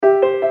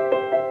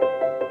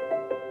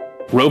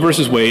Roe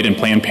versus Wade and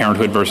Planned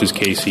Parenthood versus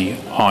Casey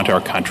haunt our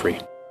country.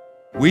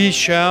 We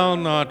shall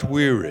not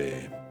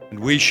weary, and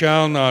we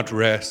shall not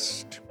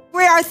rest.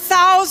 We are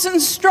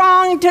thousands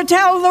strong to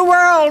tell the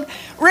world,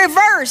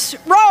 reverse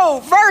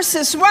Roe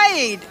versus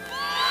Wade.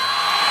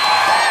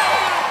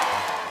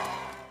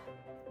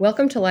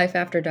 Welcome to Life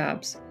After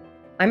Dobbs.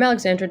 I'm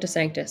Alexandra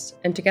DeSanctis,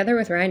 and together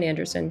with Ryan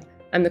Anderson,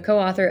 I'm the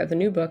co-author of the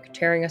new book,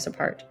 Tearing Us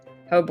Apart: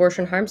 How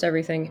Abortion Harms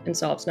Everything and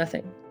Solves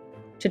Nothing.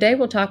 Today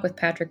we'll talk with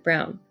Patrick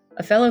Brown,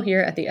 a fellow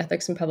here at the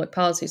Ethics and Public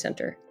Policy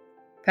Center.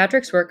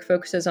 Patrick's work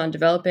focuses on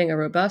developing a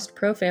robust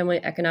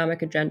pro-family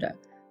economic agenda,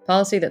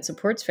 policy that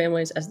supports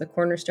families as the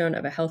cornerstone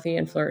of a healthy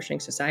and flourishing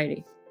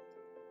society.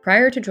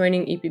 Prior to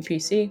joining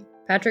EPPC,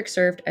 Patrick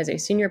served as a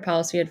senior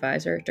policy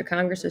advisor to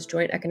Congress's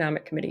Joint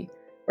Economic Committee,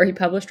 where he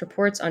published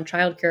reports on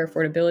child care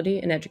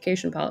affordability and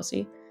education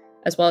policy,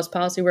 as well as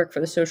policy work for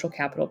the Social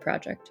Capital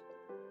Project.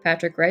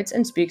 Patrick writes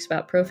and speaks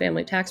about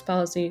pro-family tax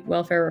policy,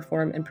 welfare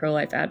reform, and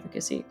pro-life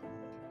advocacy.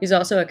 He's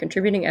also a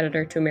contributing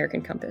editor to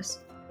American Compass.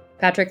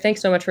 Patrick,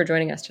 thanks so much for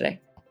joining us today.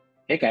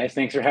 Hey guys,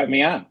 thanks for having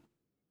me on.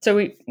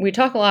 So we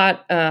talk a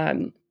lot,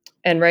 and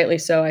rightly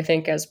so, I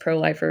think, as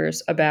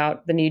pro-lifers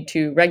about the need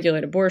to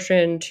regulate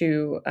abortion,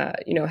 to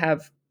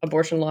have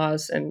abortion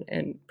laws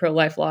and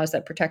pro-life laws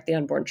that protect the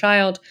unborn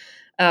child.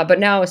 But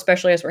now,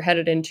 especially as we're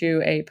headed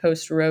into a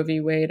post-Roe v.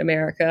 Wade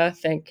America,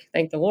 thank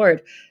the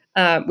Lord,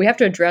 we have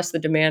to address the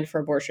demand for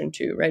abortion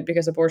too, right?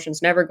 Because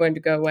abortion's never going to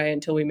go away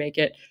until we make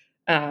it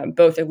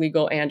both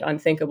illegal and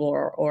unthinkable,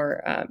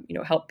 or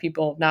help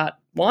people not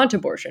want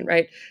abortion,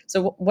 right?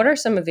 So what are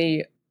some of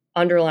the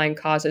underlying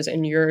causes,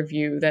 in your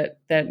view, that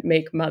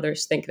make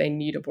mothers think they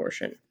need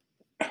abortion?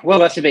 Well,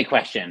 that's a big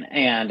question.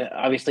 And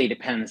obviously it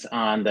depends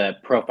on the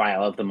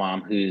profile of the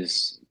mom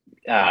who's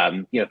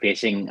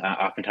facing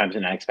oftentimes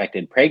an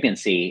unexpected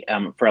pregnancy.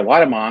 For a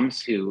lot of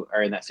moms who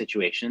are in that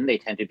situation, they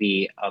tend to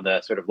be on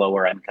the sort of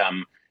lower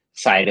income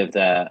side of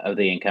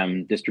the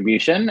income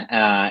distribution,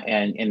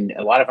 and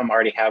a lot of them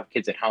already have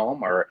kids at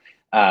home, or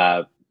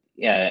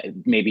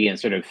maybe in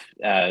sort of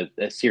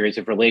a series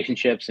of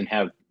relationships, and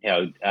have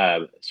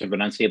sort of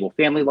an unstable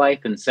family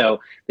life, and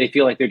so they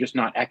feel like they're just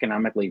not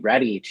economically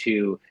ready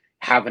to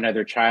have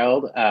another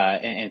child,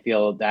 and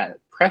feel that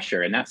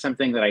pressure. And that's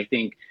something that I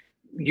think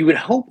you would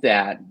hope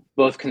that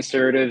both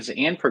conservatives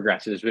and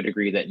progressives would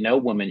agree, that no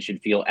woman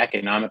should feel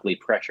economically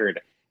pressured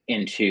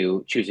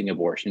into choosing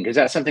abortion, because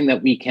that's something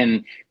that we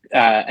can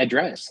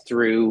address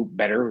through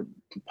better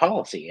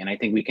policy. And I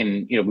think we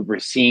can, we're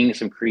seeing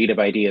some creative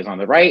ideas on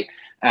the right,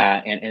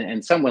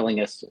 and some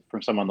willingness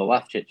from some on the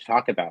left to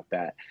talk about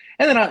that.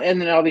 And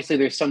then obviously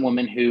there's some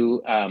women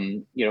who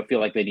feel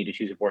like they need to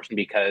choose abortion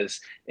because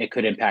it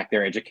could impact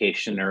their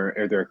education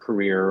or their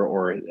career,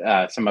 or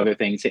some other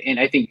things. And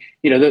I think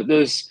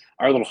those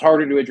are a little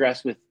harder to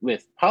address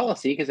with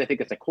policy, because I think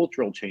it's a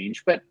cultural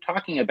change. But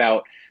talking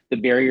about the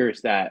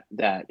barriers that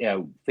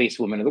face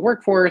women in the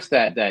workforce,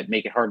 that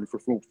make it harder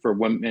for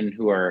women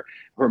who are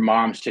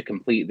moms to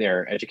complete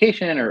their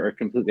education or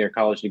complete their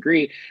college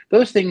degree,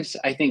 those things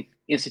I think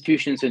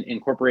institutions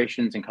and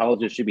corporations and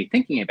colleges should be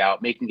thinking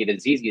about, making it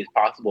as easy as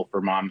possible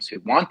for moms who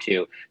want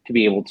to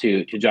be able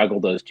to juggle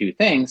those two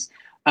things.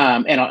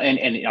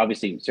 And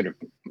obviously sort of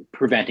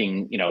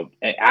preventing,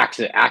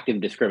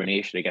 active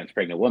discrimination against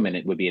pregnant women,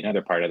 it would be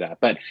another part of that.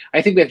 But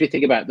I think we have to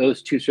think about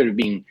those two sort of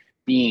being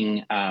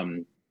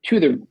two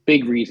of the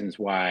big reasons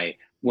why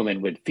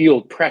women would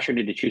feel pressured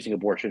into choosing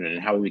abortion, and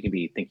how we can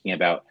be thinking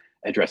about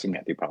addressing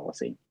that through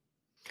policy.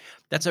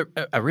 That's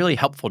a really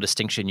helpful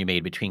distinction you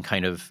made between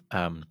kind of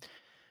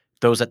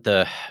those at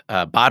the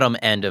bottom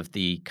end of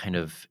the kind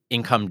of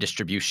income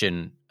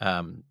distribution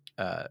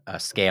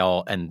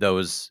scale, and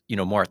those,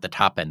 more at the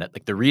top end. That,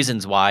 like, the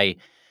reasons why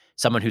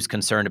someone who's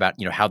concerned about,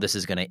 how this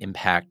is going to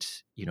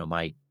impact,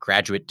 my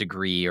graduate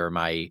degree or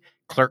my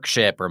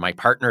clerkship or my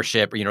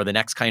partnership, or, the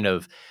next kind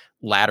of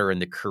ladder in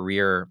the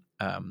career,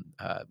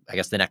 I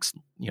guess the next,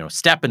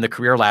 step in the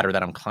career ladder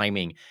that I'm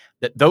climbing,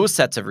 that those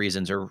sets of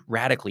reasons are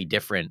radically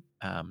different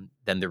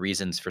than the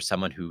reasons for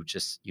someone who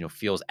just,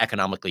 feels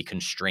economically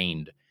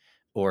constrained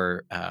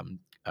or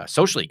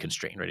socially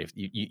constrained, right? If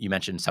you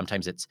mentioned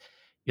sometimes it's,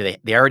 they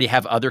already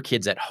have other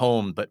kids at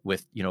home, but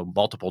with,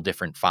 multiple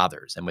different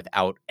fathers, and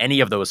without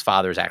any of those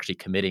fathers actually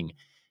committing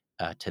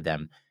to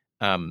them.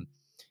 And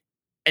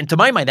to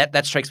my mind,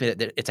 that strikes me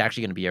that it's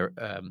actually going to be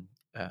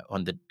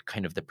on the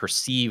kind of the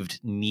perceived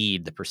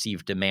need, the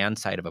perceived demand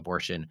side of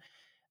abortion,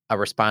 a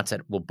response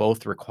that will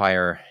both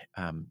require,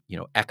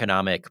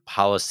 economic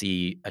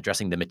policy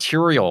addressing the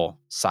material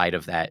side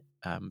of that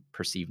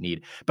perceived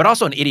need, but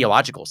also an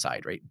ideological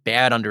side, right?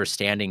 Bad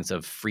understandings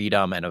of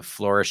freedom and of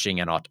flourishing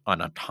and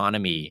on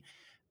autonomy,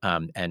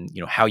 and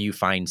how you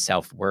find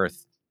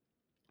self-worth,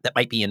 that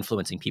might be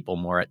influencing people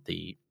more at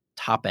the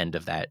top end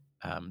of that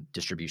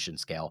distribution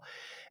scale.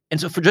 And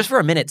so for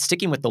a minute,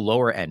 sticking with the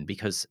lower end,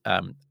 because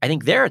I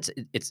think there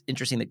it's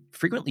interesting that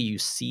frequently you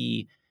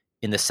see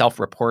in the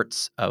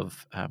self-reports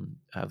of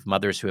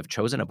mothers who have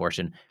chosen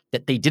abortion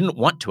that they didn't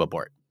want to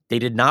abort. they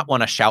did not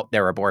want to shout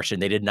their abortion.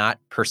 They did not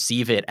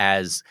perceive it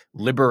as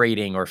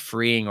liberating or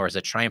freeing or as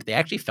a triumph. They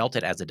actually felt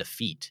it as a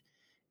defeat.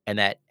 And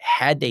that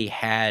had they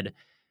had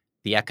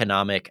the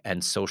economic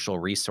and social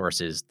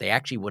resources, they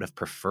actually would have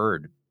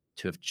preferred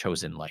to have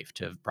chosen life,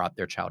 to have brought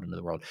their child into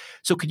the world.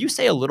 So could you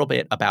say a little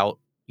bit about,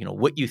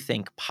 what you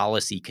think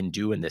policy can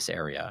do in this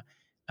area,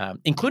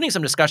 including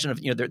some discussion of,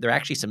 there are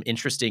actually some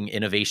interesting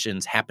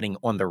innovations happening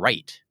on the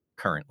right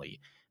currently.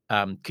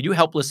 Could you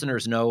help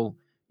listeners know,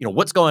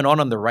 what's going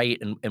on the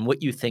right and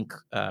what you think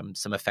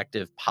some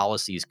effective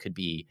policies could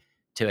be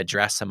to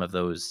address some of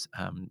those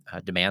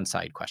demand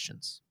side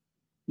questions?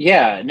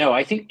 Yeah, no,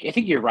 I think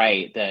you're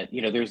right that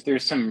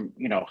there's some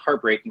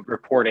heartbreaking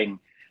reporting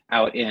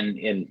out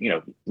in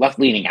left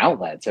leaning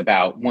outlets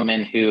about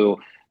women who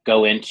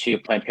go into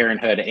Planned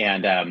Parenthood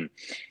and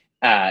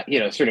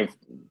sort of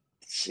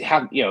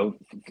have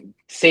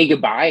say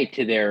goodbye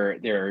to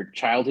their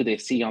child who they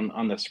see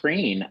on the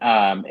screen,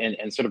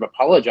 and sort of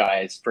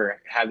apologize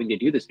for having to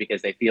do this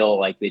because they feel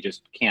like they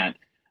just can't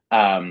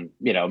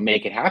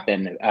make it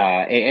happen,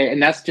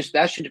 and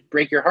that should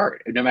break your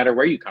heart no matter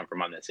where you come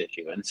from on this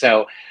issue. And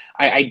so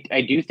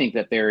I do think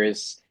that there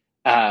is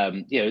as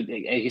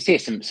you say,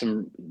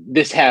 some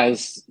this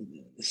has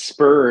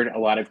spurred a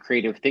lot of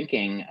creative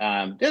thinking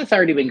that's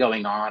already been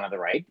going on the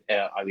right,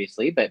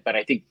 obviously, but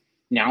I think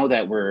now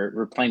that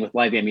we're playing with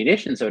live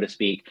ammunition, so to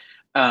speak,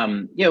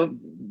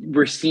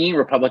 we're seeing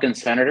Republican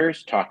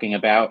senators talking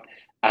about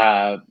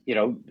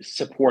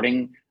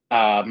supporting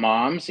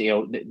moms.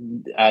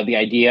 The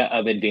idea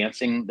of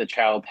advancing the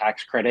child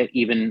tax credit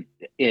even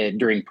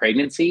during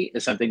pregnancy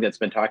is something that's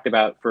been talked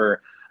about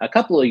for a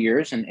couple of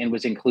years and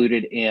was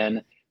included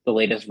in the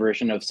latest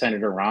version of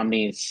Senator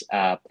Romney's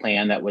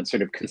plan that would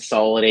sort of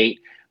consolidate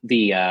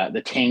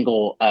the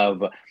tangle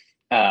of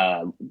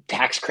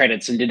tax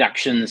credits and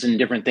deductions and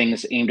different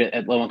things aimed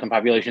at low-income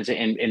populations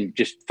and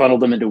just funnel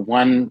them into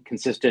one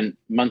consistent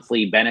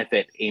monthly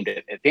benefit aimed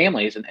at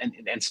families.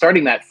 And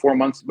starting that 4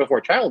 months before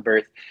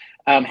childbirth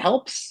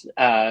helps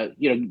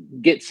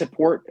get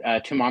support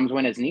to moms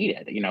when it's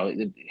needed.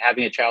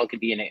 Having a child could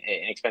be an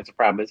expensive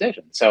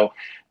proposition. So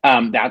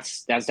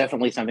that's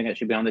definitely something that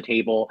should be on the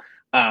table.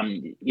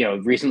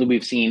 Recently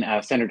we've seen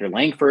Senator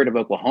Langford of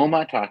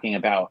Oklahoma talking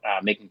about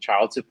making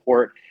child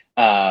support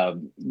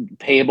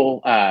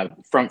payable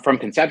from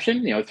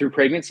conception, through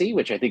pregnancy,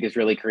 which I think is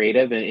really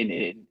creative.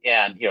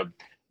 And you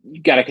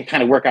got to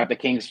kind of work out the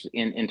kinks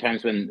in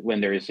times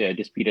when there is a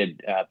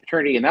disputed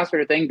paternity and that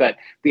sort of thing. But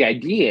the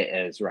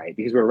idea is right,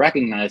 because we're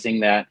recognizing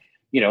that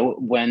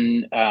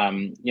when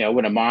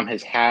a mom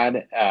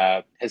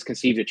has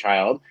conceived a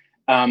child,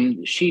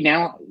 she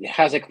now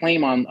has a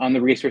claim on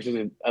the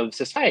resources of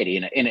society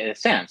in a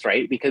sense,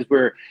 right? Because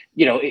we're,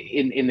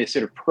 in this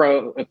sort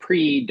of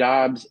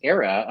pre-Dobbs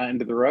era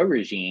under the Roe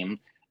regime,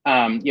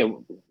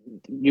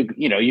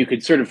 you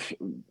could sort of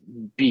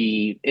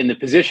be in the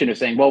position of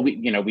saying, well,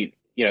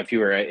 if you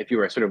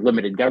were a sort of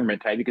limited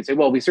government type, you could say,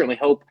 well, we certainly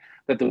hope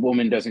that the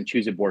woman doesn't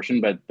choose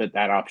abortion, but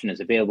that option is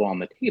available on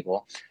the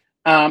table.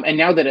 And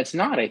now that it's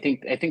not, I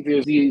think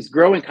there's these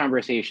growing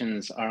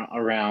conversations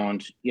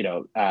around,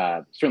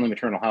 certainly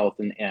maternal health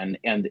and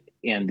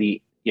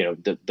the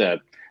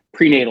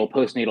prenatal,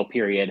 postnatal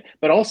period,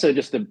 but also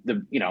just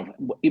the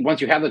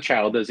once you have the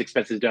child, those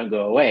expenses don't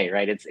go away,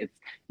 right? It's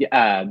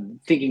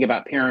thinking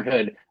about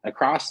parenthood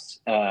across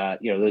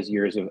those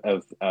years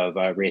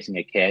of raising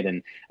a kid,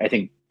 and I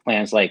think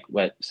plans like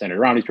what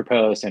Senator Romney's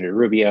proposed, Senator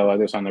Rubio,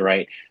 others on the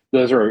right,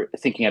 those are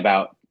thinking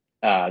about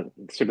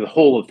sort of the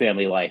whole of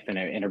family life in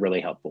a really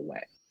helpful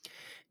way.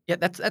 Yeah,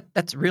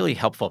 that's really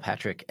helpful,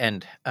 Patrick.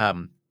 And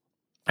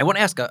I want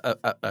to ask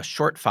a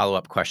short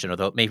follow-up question,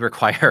 although it may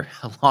require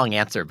a long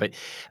answer. But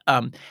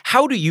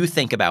how do you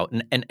think about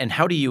and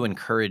how do you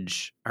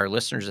encourage our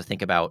listeners to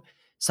think about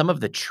some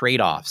of the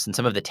trade-offs and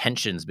some of the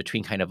tensions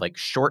between kind of like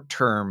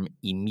short-term,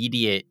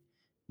 immediate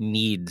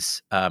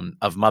needs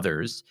of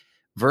mothers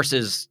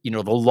versus the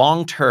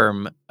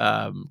long-term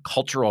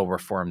cultural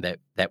reform that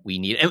we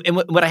need? And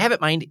what I have in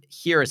mind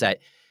here is that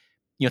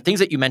things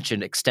that you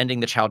mentioned, extending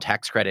the child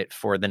tax credit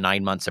for the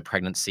 9 months of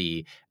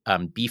pregnancy,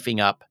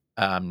 beefing up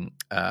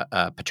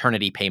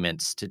paternity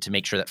payments to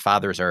make sure that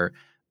fathers are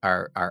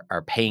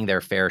paying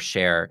their fair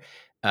share,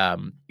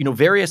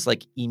 various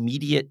like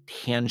immediate,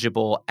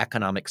 tangible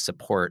economic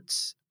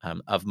supports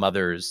of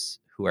mothers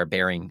who are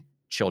bearing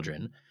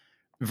children,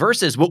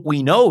 versus what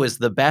we know is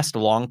the best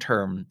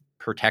long-term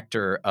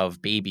protector of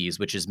babies,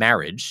 which is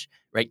marriage,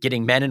 right?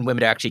 Getting men and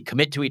women to actually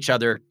commit to each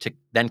other, to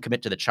then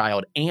commit to the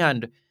child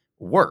and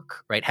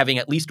work, right? Having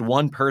at least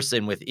one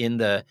person within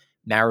the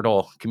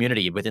marital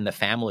community, within the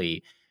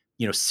family,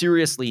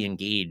 seriously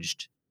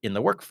engaged in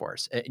the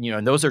workforce.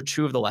 And those are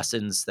two of the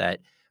lessons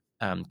that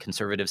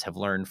conservatives have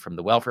learned from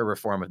the welfare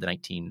reform of the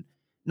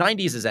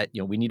 1990s is that,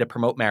 we need to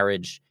promote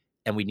marriage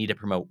and we need to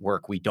promote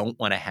work. We don't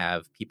want to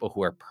have people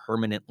who are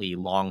permanently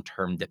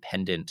long-term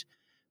dependent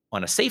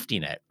on a safety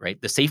net,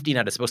 right? The safety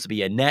net is supposed to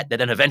be a net that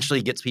then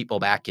eventually gets people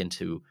back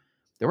into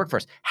the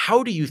workforce.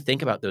 How do you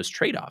think about those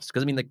trade-offs?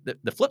 Because I mean,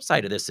 the flip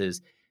side of this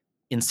is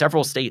in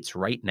several states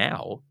right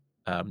now,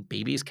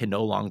 babies can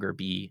no longer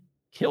be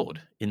killed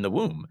in the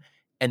womb.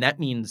 And that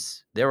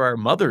means there are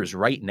mothers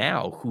right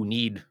now who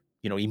need,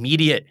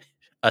 immediate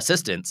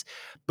assistance,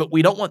 but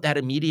we don't want that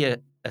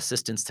immediate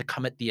assistance to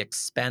come at the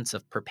expense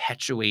of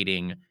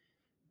perpetuating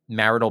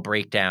marital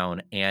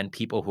breakdown and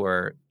people who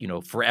are,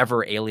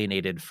 forever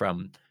alienated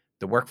from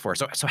the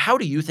workforce. So how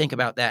do you think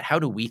about that? How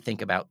do we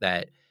think about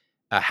that?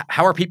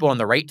 How are people on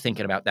the right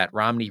thinking about that?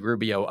 Romney,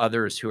 Rubio,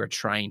 others who are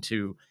trying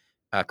to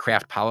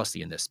craft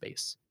policy in this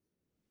space.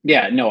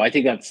 Yeah, no, I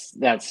think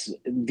that's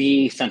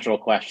the central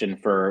question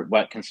for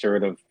what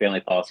conservative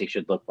family policy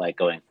should look like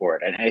going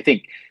forward. And I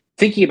think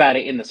thinking about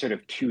it in the sort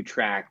of two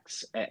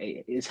tracks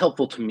is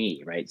helpful to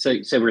me, right? So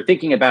we're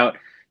thinking about,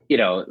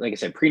 like I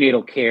said,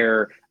 prenatal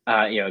care,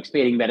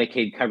 expanding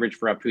Medicaid coverage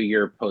for up to a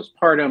year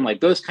postpartum, like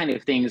those kind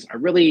of things are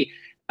really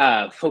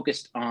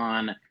focused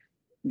on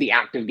the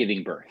act of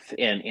giving birth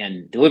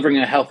and delivering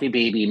a healthy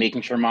baby,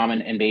 making sure mom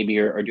and baby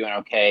are doing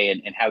okay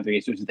and have the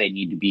resources they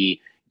need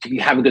to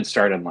have a good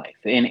start in life.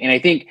 And I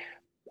think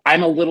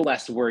I'm a little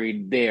less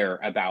worried there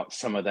about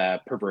some of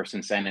the perverse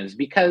incentives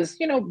because,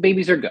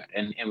 babies are good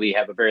and we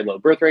have a very low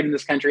birth rate in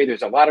this country.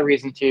 There's a lot of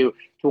reason to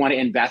want to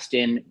invest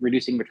in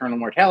reducing maternal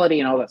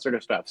mortality and all that sort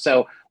of stuff.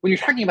 So when you're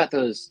talking about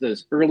those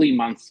early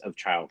months of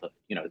childhood,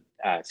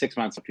 6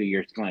 months up to a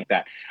year, something like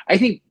that, I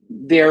think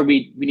there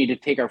we need to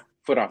take our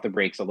foot off the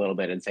brakes a little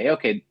bit and say,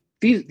 okay,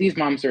 these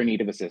moms are in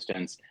need of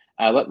assistance.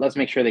 Let's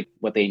make sure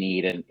what they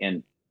need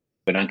and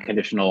an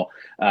unconditional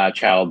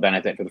child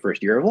benefit for the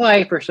first year of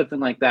life or something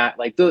like that.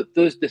 Like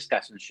those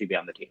discussions should be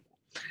on the table.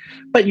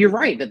 But you're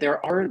right that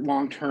there are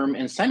long-term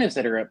incentives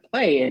that are at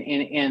play,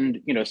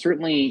 and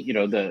certainly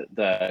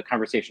the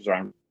conversations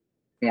around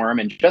reform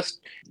and just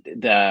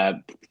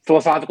the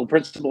philosophical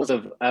principles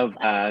of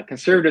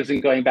conservatives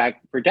and going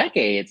back for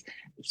decades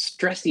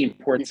stress the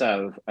importance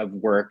of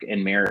work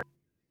and marriage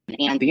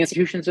and the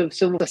institutions of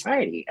civil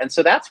society. And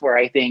so that's where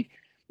I think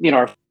get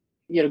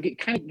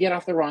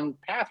off the wrong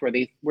path where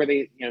they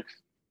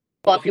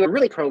well, if you were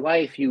really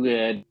pro-life, you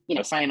would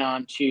sign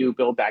on to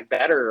Build Back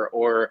Better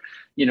or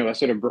a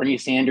sort of Bernie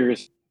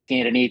Sanders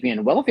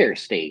Scandinavian welfare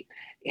state.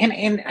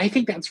 And I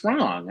think that's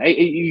wrong.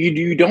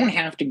 You don't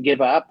have to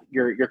give up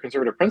your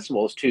conservative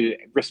principles to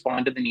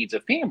respond to the needs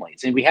of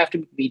families, and we have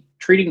to be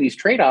treating these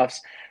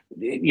trade-offs,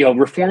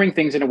 reforming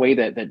things in a way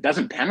that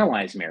doesn't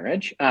penalize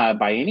marriage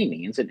by any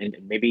means, and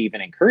maybe even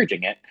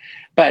encouraging it,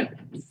 but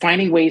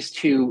finding ways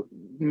to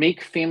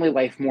make family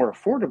life more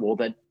affordable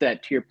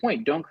that to your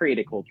point don't create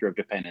a culture of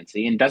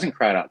dependency and doesn't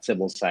crowd out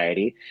civil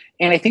society.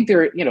 And I think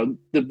there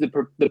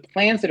the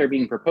plans that are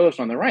being proposed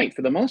on the right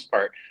for the most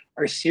part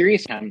are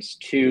serious attempts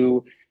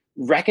to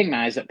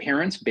recognize that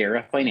parents bear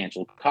a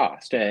financial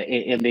cost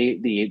and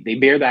they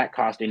bear that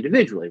cost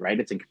individually, right?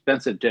 It's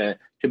expensive to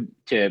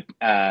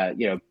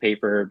pay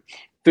for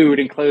food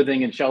and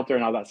clothing and shelter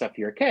and all that stuff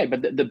for your kid,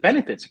 but the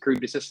benefits accrue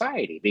to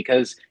society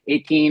because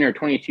 18 or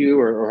 22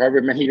 or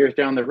however many years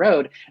down the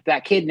road,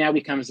 that kid now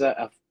becomes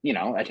a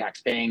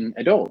tax-paying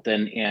adult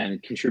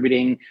and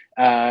contributing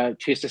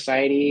to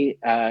society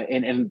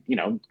and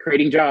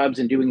creating jobs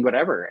and doing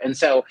whatever. And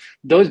so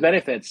those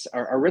benefits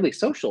are really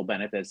social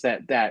benefits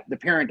that the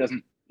parent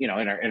doesn't, in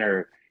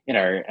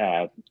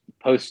our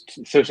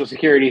post social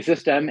security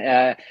system,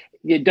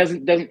 it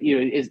doesn't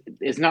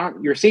is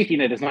not your safety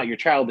net is not your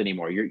child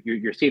anymore.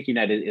 Your safety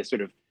net is sort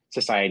of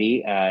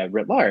society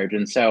writ large.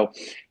 And so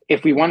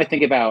if we want to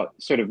think about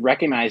sort of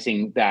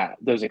recognizing that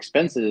those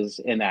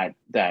expenses and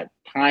that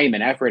time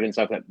and effort and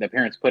stuff that the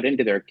parents put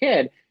into their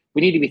kid,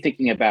 we need to be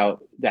thinking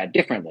about that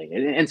differently.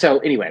 And so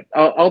anyway,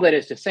 all that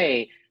is to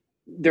say,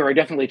 there are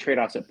definitely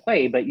trade-offs at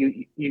play, but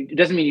it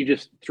doesn't mean you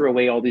just throw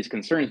away all these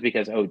concerns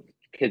because,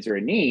 kids are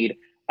in need.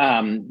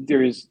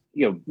 There's,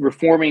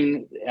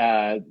 reforming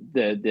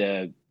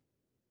the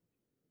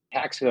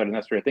tax code and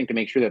that sort of thing to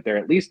make sure that they're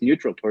at least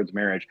neutral towards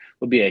marriage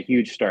would be a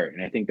huge start.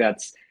 And I think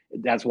that's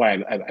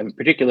why I'm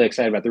particularly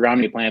excited about the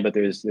Romney plan, but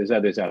there's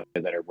others out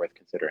there that are worth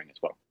considering as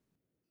well.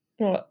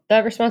 Well,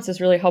 that response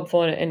is really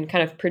helpful and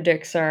kind of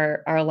predicts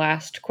our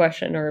last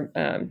question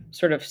or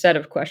sort of set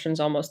of questions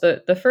almost.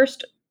 The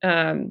first,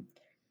 I'll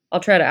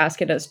try to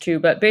ask it as two,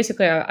 but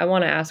basically I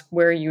want to ask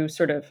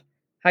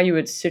how you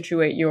would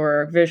situate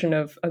your vision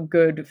of a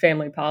good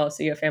family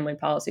policy, a family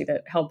policy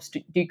that helps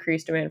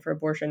decrease demand for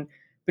abortion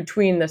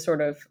between the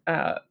sort of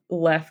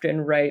left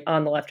and right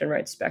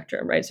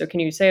spectrum, right? So can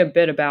you say a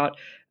bit about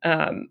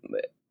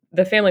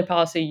the family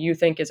policy you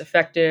think is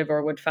effective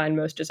or would find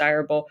most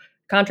desirable?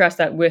 Contrast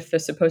that with the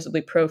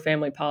supposedly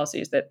pro-family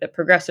policies that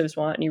progressives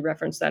want, and you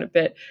referenced that a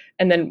bit.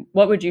 And then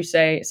what would you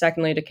say,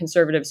 secondly, to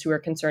conservatives who are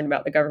concerned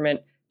about the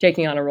government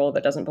taking on a role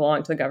that doesn't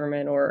belong to the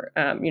government or,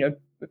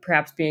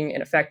 perhaps being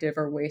ineffective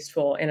or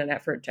wasteful in an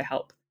effort to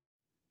help?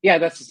 Yeah,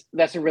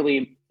 that's a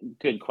really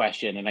good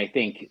question, and I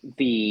think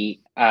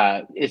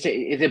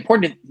it's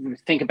important to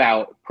think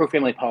about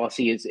pro-family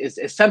policy. Is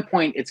at some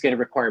point it's going to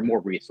require more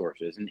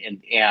resources, and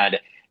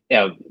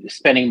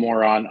spending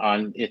more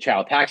on a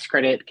child tax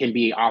credit can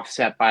be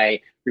offset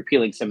by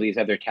repealing some of these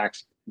other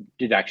tax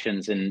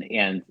deductions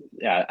and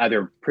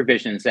other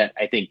provisions that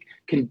I think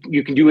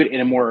you can do it in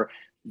a more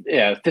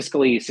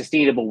fiscally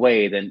sustainable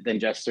way than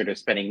just sort of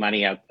spending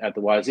money out at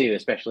the wazoo,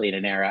 especially in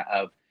an era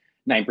of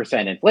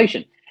 9%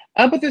 inflation.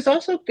 But there's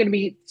also going to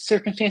be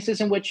circumstances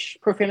in which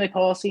pro-family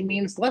policy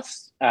means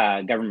less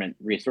government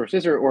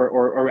resources,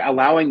 or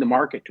allowing the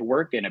market to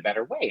work in a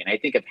better way. And I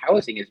think of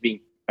housing as being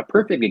a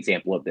perfect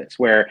example of this,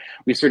 where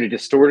we sort of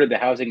distorted the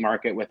housing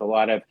market with a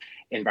lot of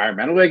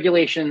environmental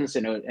regulations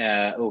and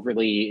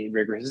overly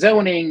rigorous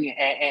zoning,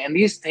 and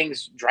these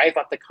things drive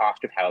up the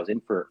cost of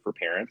housing for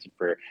parents and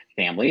for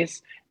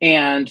families.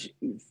 And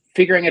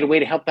figuring out a way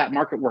to help that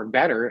market work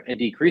better and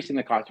decreasing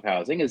the cost of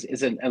housing is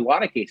in a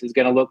lot of cases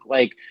going to look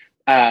like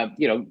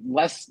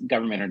less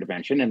government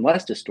intervention and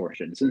less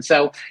distortions. And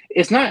so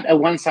it's not a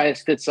one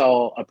size fits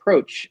all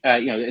approach.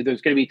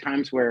 There's going to be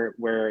times where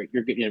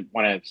you're going to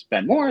want to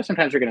spend more.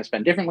 Sometimes you're going to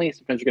spend differently.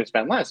 Sometimes you're going to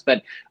spend less.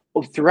 But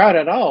throughout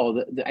it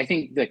all, I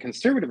think the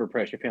conservative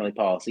approach to family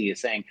policy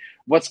is saying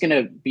what's going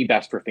to be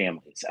best for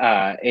families.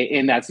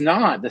 And that's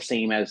not the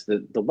same as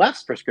the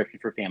left's prescription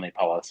for family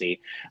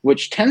policy,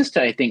 which tends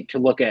to, I think, to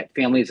look at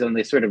families on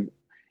this sort of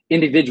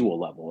individual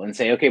level and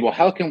say, okay, well,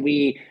 how can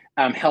we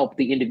help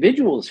the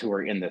individuals who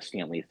are in this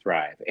family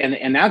thrive?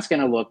 And that's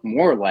going to look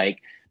more like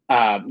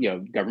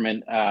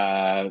government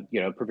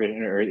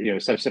provision, or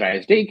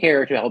subsidized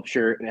daycare to help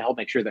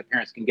make sure that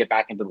parents can get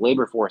back into the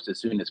labor force as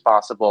soon as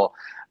possible.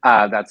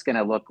 That's going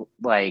to look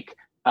like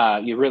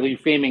you're really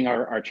framing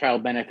our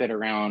child benefit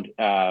around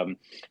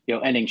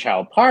ending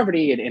child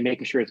poverty and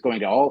making sure it's going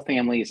to all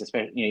families,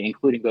 especially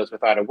including those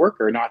without a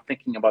worker, not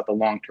thinking about the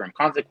long-term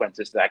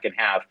consequences that can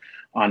have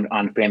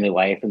on family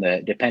life and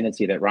the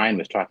dependency that Ryan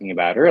was talking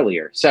about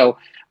earlier. So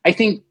I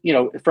think,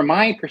 from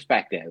my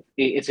perspective,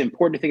 it's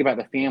important to think about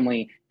the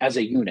family as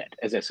a unit,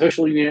 as a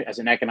social unit, as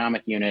an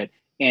economic unit,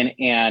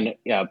 and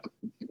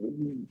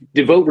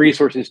devote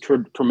resources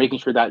toward making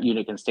sure that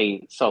unit can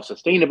stay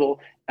self-sustainable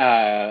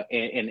and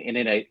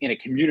in a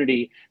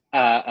community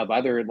of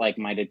other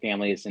like-minded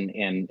families,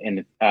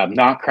 and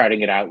not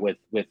crowding it out with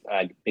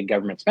big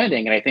government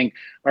spending. And I think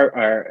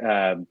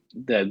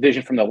the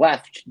vision from the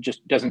left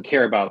just doesn't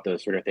care about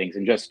those sort of things,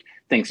 and just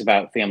thinks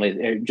about families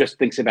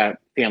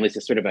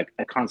as sort of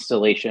a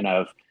constellation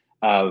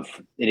of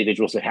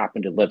individuals that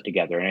happen to live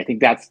together. And I think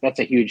that's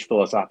a huge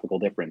philosophical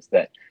difference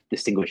that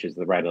distinguishes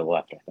the right and the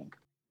left, I think.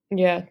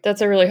 Yeah,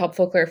 that's a really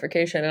helpful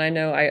clarification. And I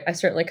know I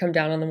certainly come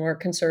down on the more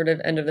conservative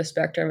end of the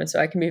spectrum, and so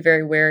I can be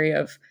very wary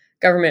of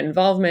government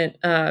involvement.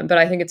 But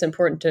I think it's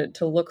important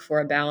to look for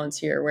a balance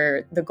here,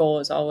 where the goal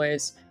is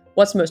always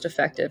what's most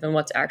effective and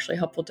what's actually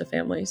helpful to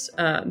families,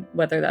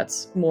 whether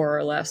that's more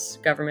or less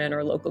government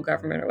or local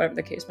government or whatever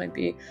the case might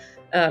be.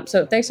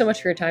 So thanks so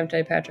much for your time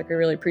today, Patrick. I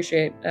really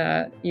appreciate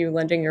you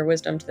lending your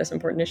wisdom to this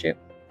important issue.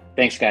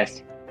 Thanks,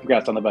 guys.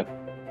 Congrats on the book.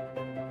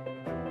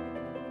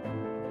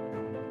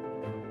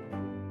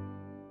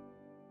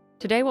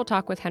 Today we'll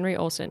talk with Henry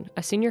Olsen,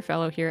 a senior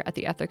fellow here at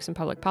the Ethics and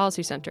Public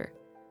Policy Center.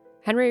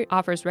 Henry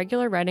offers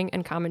regular writing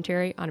and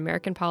commentary on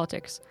American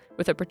politics,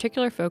 with a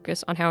particular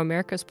focus on how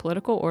America's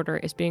political order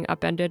is being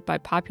upended by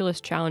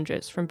populist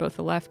challenges from both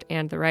the left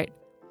and the right.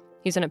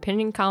 He's an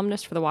opinion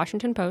columnist for the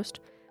Washington Post,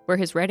 where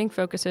his writing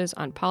focuses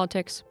on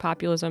politics,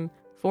 populism,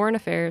 foreign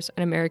affairs,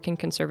 and American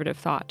conservative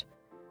thought.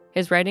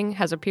 His writing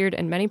has appeared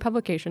in many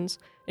publications,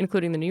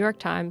 including the New York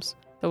Times,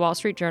 the Wall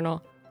Street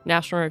Journal,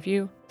 National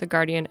Review, The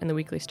Guardian, and the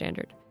Weekly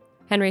Standard.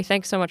 Henry,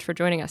 thanks so much for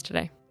joining us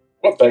today.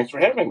 Well, thanks for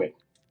having me.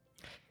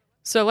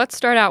 So let's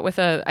start out with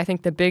I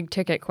think the big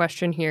ticket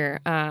question here.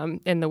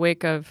 In the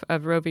wake of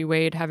Roe v.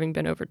 Wade having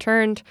been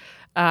overturned,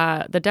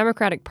 the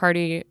Democratic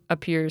Party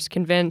appears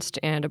convinced,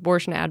 and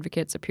abortion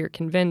advocates appear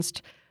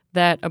convinced,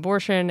 that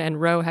abortion and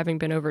Roe having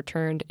been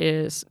overturned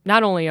is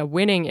not only a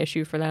winning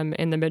issue for them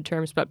in the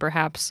midterms, but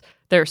perhaps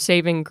their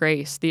saving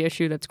grace, the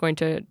issue that's going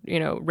to,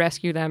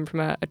 rescue them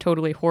from a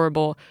totally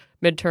horrible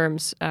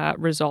midterms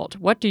result.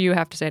 What do you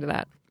have to say to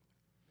that?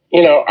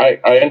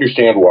 I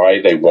understand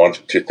why they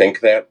want to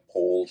think that.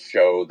 Polls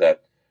show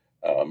that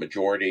a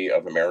majority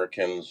of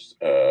Americans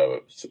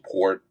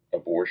support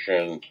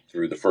abortion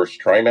through the first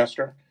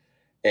trimester,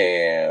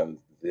 and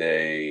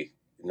they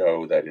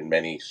know that in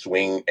many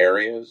swing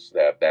areas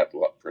that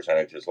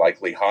percentage is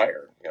likely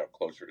higher,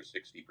 closer to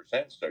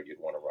 60%, so you'd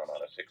want to run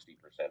on a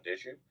 60%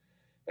 issue.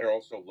 They're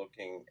also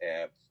looking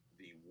at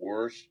the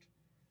worst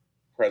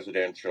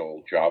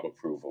presidential job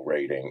approval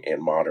rating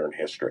in modern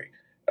history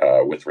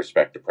with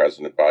respect to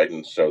President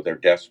Biden, so they're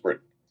desperate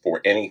for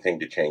anything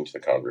to change the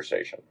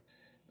conversation.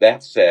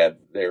 That said,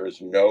 there is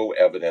no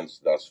evidence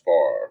thus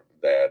far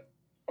that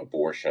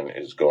abortion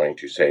is going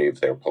to save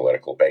their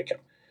political bacon.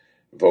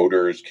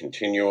 Voters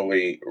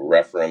continually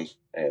reference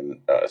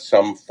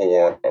some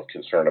form of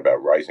concern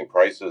about rising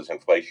prices,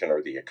 inflation,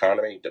 or the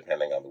economy,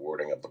 depending on the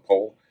wording of the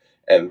poll,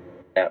 and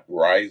that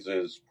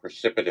rises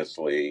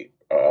precipitously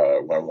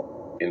when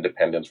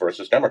independents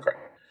versus Democrat.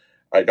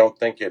 I don't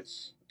think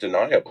it's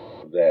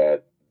deniable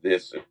that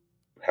this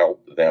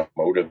helped them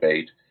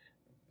motivate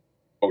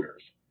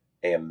voters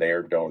and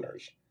their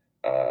donors.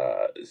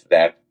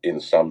 That, in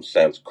some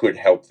sense, could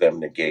help them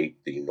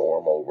negate the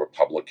normal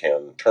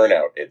Republican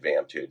turnout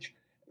advantage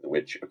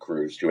which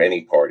accrues to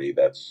any party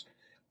that's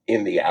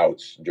in the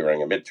outs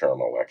during a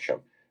midterm election.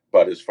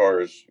 But as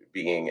far as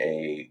being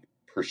a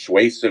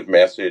persuasive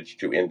message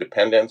to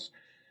independents,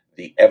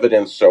 the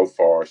evidence so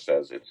far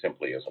says it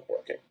simply isn't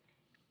working.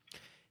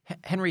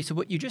 Henry, so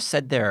what you just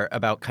said there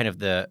about kind of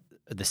the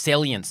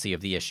saliency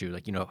of the issue,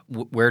 like,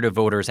 where do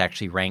voters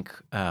actually rank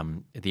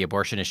the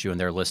abortion issue in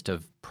their list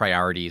of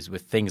priorities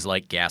with things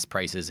like gas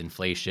prices,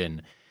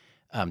 inflation,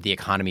 the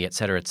economy, et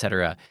cetera, et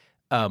cetera.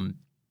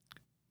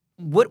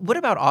 What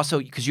about also,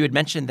 because you had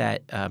mentioned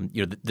that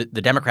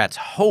the Democrats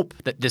hope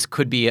that this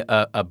could be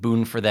a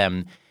boon for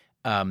them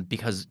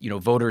because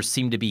voters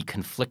seem to be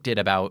conflicted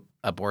about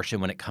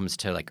abortion when it comes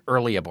to like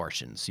early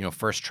abortions,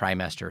 first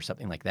trimester or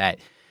something like that.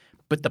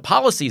 But the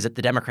policies that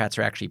the Democrats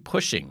are actually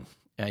pushing,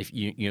 if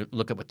you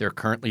look at what they're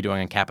currently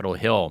doing on Capitol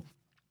Hill,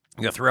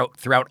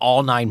 throughout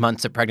all 9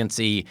 months of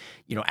pregnancy,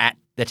 at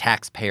the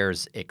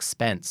taxpayer's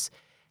expense,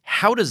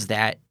 how does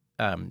that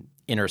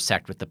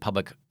intersect with the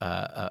public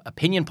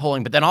opinion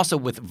polling, but then also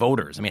with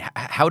voters? I mean,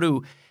 how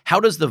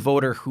does the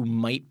voter who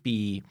might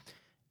be,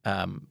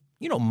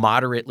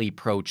 moderately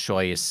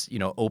pro-choice,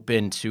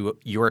 open to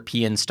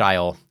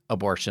European-style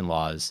abortion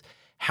laws,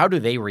 how do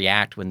they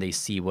react when they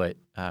see what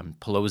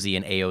Pelosi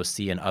and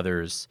AOC and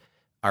others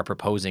are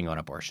proposing on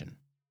abortion?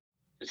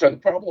 So the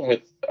problem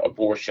with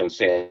abortion is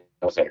that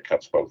it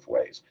cuts both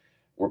ways.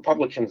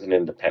 Republicans and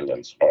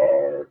independents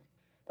are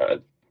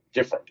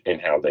different in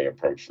how they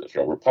approach this.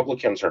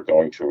 Republicans are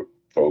going to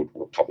vote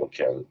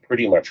Republican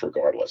pretty much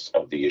regardless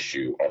of the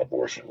issue on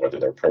abortion, whether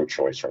they're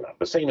pro-choice or not.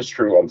 The same is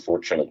true,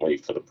 unfortunately,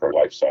 for the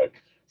pro-life side.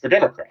 For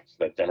Democrats,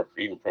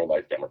 even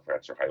pro-life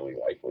Democrats are highly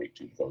likely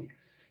to vote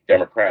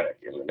Democratic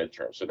in the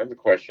midterm. So then the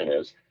question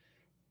is,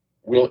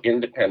 will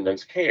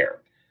independents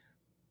care?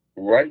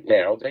 Right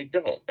now, they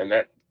don't. And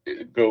that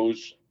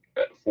goes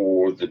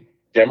for the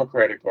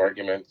Democratic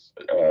arguments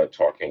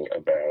talking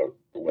about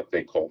what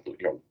they call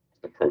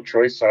the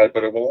pro-choice side,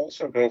 but it will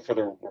also go for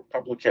the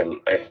Republican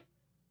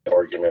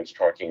arguments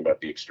talking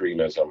about the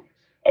extremism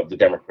of the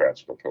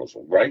Democrats'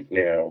 proposal. Right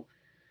now,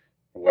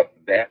 what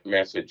that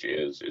message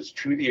is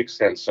to the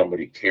extent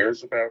somebody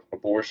cares about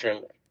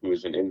abortion, who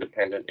is an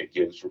independent, it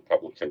gives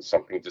Republicans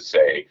something to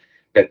say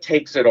that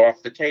takes it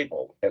off the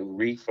table and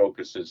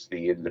refocuses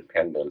the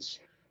independents'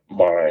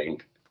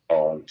 mind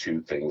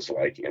onto things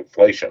like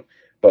inflation.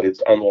 But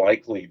it's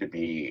unlikely to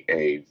be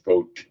a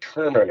vote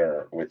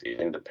determiner with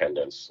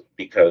independents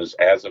because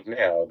as of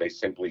now, they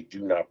simply do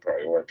not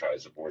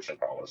prioritize abortion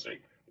policy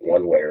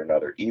one way or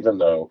another, even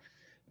though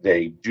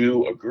they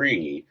do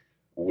agree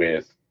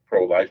with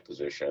pro-life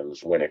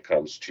positions when it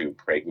comes to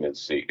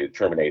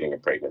terminating a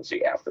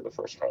pregnancy after the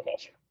first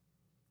trimester.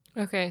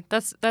 Okay,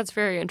 that's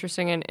very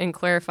interesting and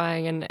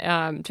clarifying.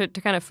 And to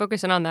kind of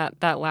focus in on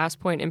that last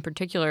point in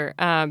particular,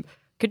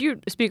 could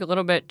you speak a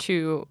little bit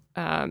to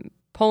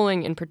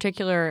polling in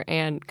particular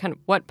and kind of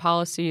what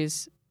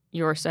policies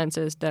your sense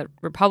is that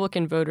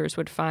Republican voters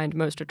would find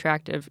most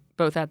attractive,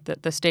 both at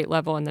the state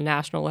level and the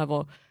national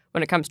level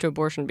when it comes to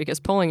abortion? Because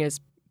polling is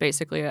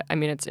basically,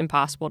 it's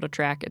impossible to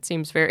track. It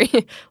seems very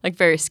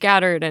very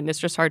scattered, and it's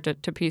just hard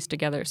to piece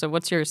together. So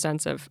what's your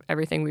sense of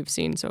everything we've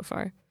seen so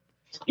far?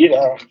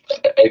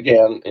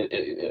 Again,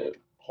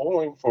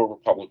 polling for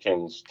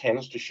Republicans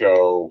tends to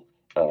show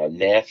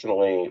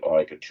nationally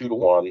like a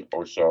 2-to-1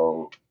 or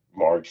so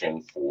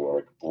margin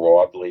for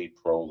broadly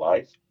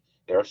pro-life.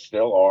 There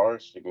still are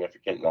a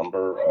significant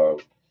number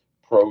of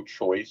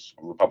pro-choice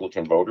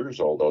Republican voters,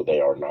 although they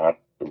are not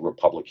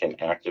Republican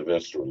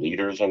activists or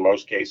leaders in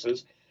most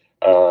cases.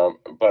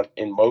 But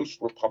in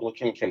most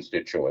Republican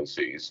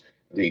constituencies,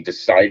 the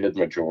decided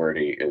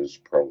majority is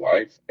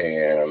pro-life,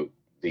 and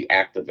the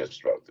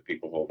activist vote, the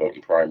people who will vote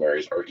in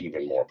primaries, are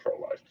even more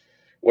pro-life.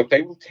 What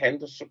they will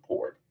tend to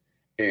support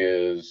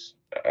is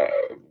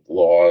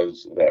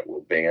laws that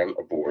will ban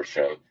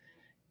abortion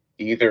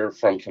either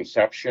from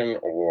conception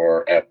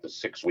or at the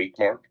 6-week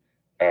mark,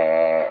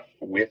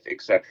 with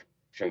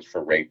exceptions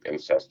for rape,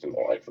 incest, and the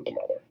life of the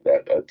mother.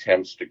 That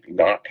attempts to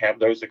not have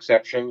those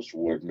exceptions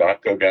would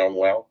not go down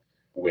well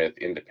with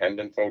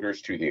independent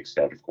voters to the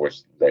extent, of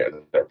course, they're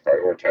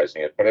prioritizing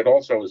it, but it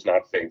also is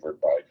not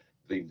favored by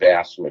the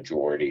vast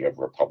majority of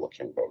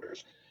Republican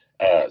voters.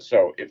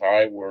 So if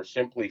I were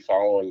simply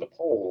following the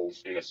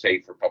polls in a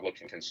safe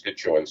Republican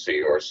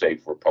constituency or a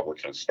safe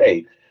Republican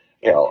state,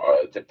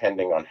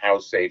 depending on how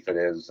safe it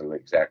is and the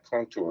exact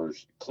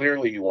contours,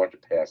 clearly you want to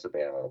pass a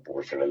ban on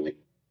abortion. And the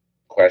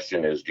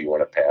question is, do you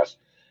want to pass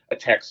a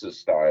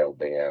Texas-style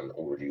ban,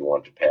 or do you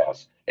want to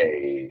pass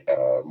a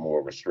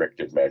more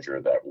restrictive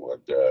measure that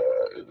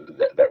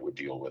would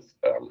deal with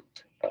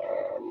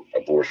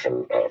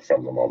abortion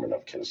from the moment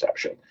of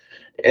conception?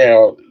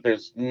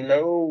 There's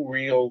no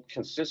real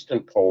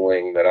consistent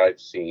polling that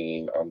I've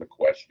seen on the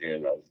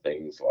question of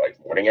things like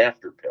morning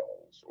after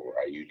pills or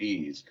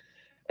IUDs,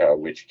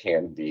 which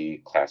can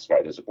be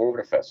classified as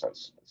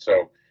abortifacients.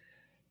 So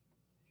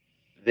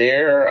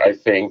there, I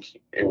think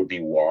it would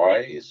be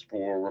wise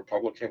for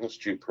Republicans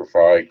to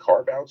provide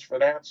carve-outs for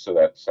that so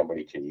that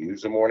somebody can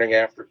use a morning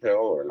after pill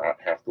or not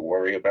have to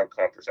worry about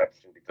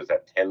contraception, because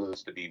that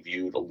tends to be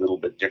viewed a little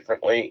bit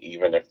differently,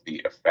 even if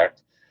the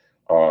effect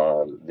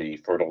on the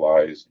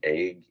fertilized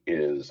egg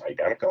is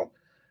identical.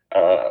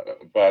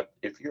 But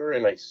if you're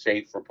in a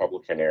safe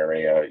Republican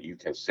area, you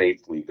can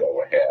safely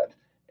go ahead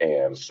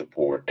and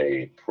support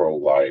a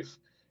pro-life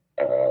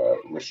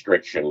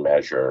restriction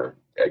measure.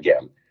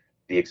 Again,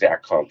 the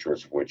exact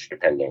contours of which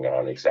depending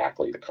on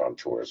exactly the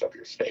contours of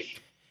your state.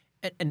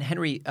 And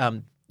Henry,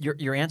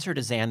 your answer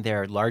to Zan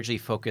there largely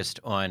focused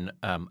on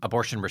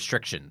abortion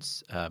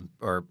restrictions,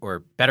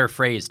 or better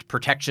phrased,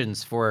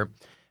 protections for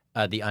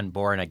the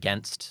unborn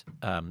against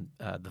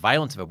the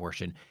violence of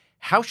abortion.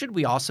 How should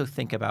we also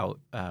think about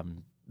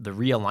the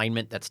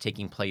realignment that's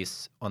taking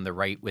place on the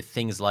right with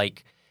things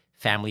like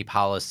family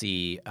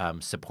policy,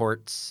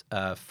 supports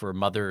for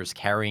mothers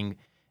carrying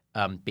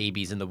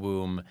babies in the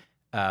womb?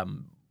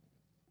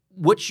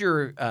 What's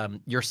your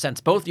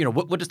sense? Both,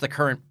 what does the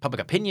current public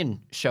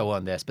opinion show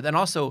on this? But then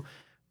also,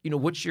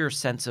 what's your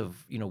sense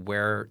of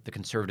where the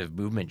conservative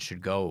movement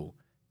should go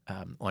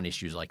on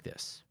issues like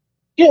this?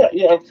 Yeah,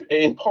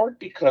 in part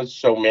because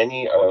so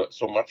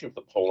much of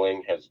the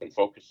polling has been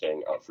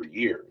focusing for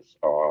years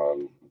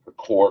on the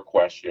core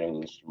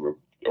questions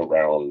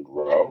around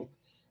Roe.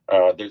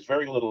 There's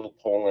very little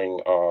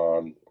polling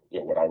on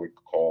what I would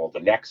call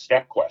the next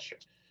step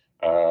questions.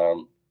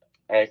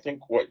 I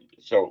think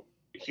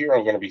here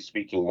I'm going to be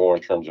speaking more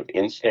in terms of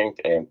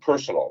instinct and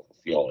personal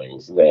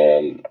feelings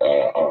than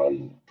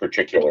on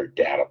particular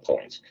data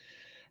points.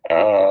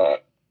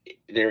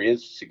 There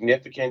is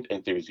significant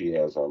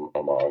enthusiasm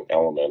among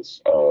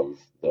elements of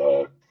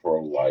the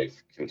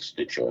pro-life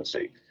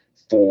constituency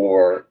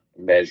for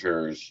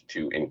measures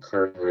to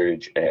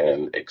encourage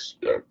and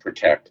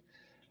protect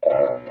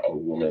a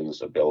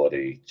woman's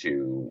ability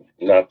to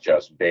not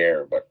just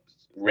bear but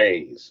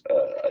raise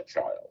a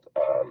child.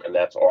 And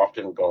that's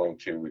often going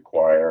to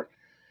require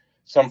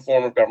some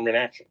form of government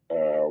action,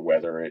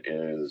 whether it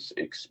is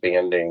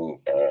expanding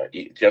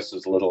just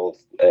as little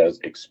as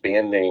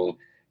expanding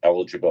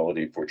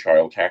eligibility for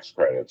child tax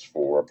credits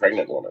for a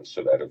pregnant woman,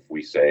 so that if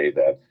we say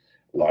that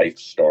life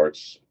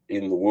starts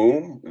in the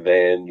womb,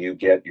 then you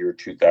get your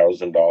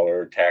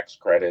 $2,000 tax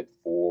credit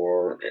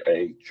for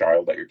a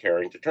child that you're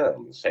carrying to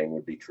term. The same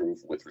would be true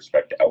with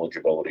respect to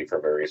eligibility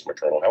for various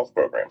maternal health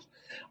programs.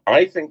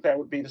 I think that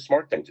would be the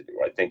smart thing to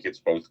do. I think it's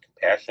both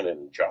compassionate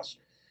and just,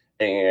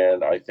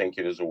 and I think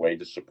it is a way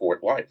to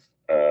support life.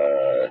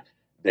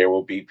 There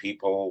will be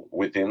people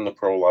within the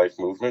pro-life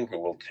movement who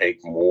will take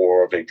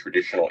more of a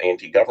traditional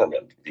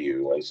anti-government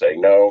view and say,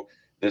 no,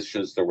 this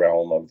is the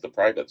realm of the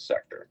private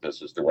sector.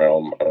 This is the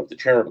realm of the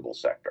charitable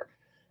sector.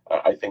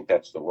 I think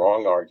that's the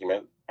wrong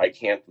argument. I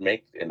can't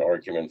make an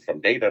argument from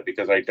data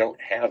because I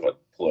don't have a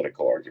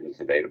political argument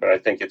from data, but I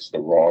think it's the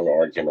wrong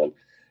argument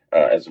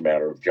as a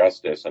matter of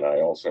justice. And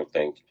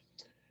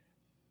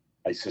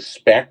I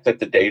suspect that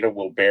the data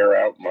will bear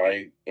out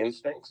my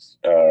instincts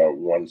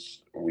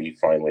once we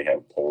finally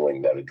have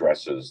polling that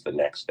addresses the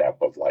next step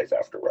of life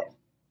after Roe.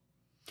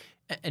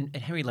 And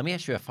Henry, let me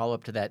ask you a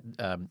follow-up to that.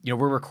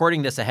 We're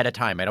recording this ahead of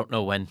time. I don't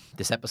know when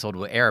this episode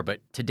will air,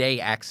 but today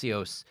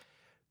Axios,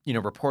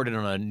 reported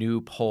on a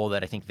new poll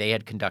that I think they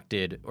had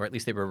conducted, or at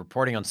least they were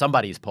reporting on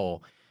somebody's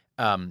poll,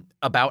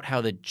 about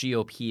how the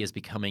GOP is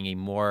becoming a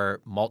more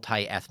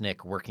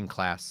multi-ethnic working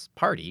class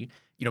party.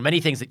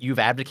 Many things that you've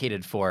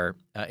advocated for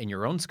in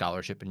your own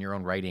scholarship and your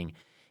own writing.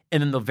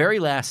 And then the very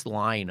last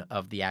line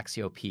of the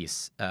Axios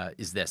piece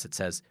is this. It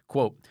says,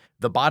 quote,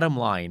 "The bottom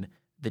line,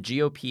 the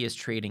GOP is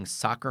trading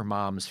soccer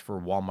moms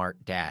for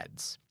Walmart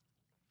dads."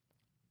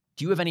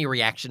 Do you have any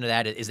reaction to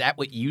that? Is that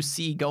what you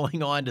see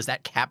going on? Does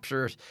that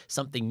capture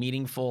something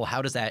meaningful?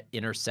 How does that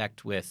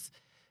intersect with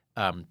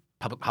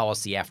public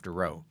policy after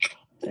Roe?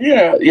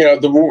 Yeah,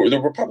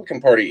 the Republican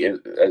Party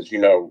is, as you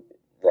know,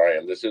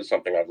 Ryan, this is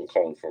something I've been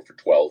calling for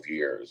 12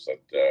 years.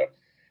 That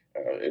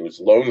it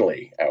was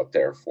lonely out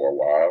there for a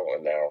while,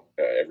 and now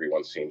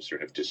everyone seems to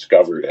have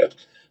discovered it.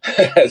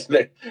 As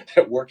the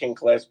working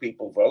class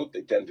people vote,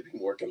 they tend to be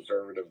more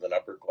conservative than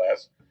upper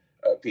class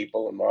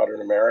people in modern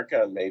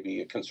America, and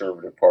maybe a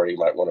conservative party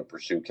might want to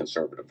pursue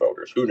conservative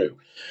voters. Who knew?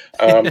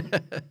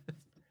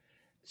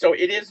 So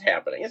it is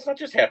happening. It's not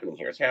just happening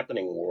here. It's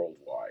happening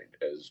worldwide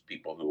as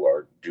people who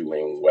are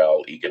doing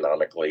well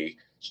economically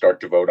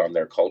start to vote on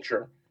their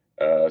culture.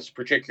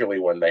 Particularly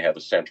when they have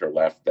a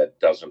center-left that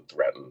doesn't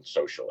threaten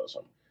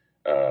socialism,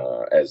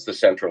 as the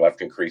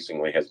center-left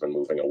increasingly has been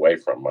moving away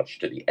from, much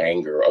to the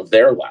anger of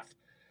their left.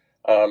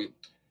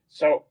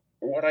 So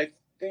what I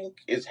think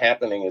is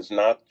happening is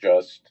not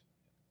just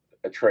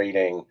a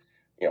trading,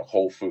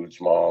 Whole Foods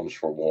moms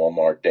for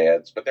Walmart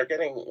dads, but they're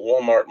getting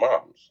Walmart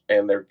moms,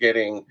 and they're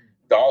getting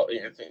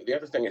the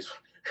other thing is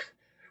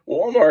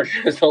Walmart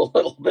is a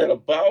little bit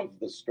above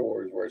the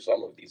stores where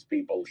some of these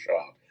people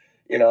shop.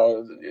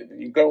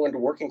 You go into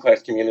working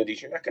class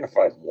communities, you're not going to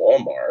find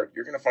Walmart.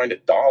 You're going to find a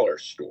dollar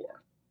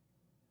store.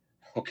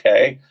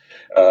 Okay?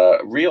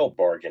 Real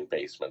bargain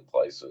basement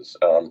places.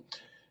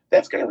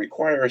 That's going to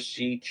require a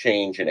sea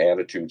change in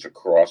attitudes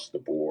across the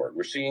board.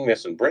 We're seeing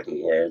this in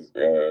Britain, where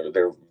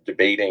they're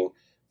debating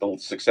the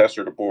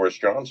successor to Boris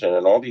Johnson,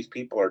 and all these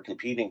people are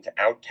competing to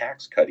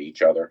out-tax cut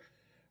each other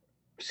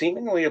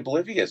seemingly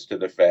oblivious to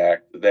the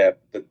fact that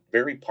the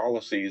very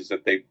policies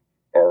that they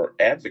are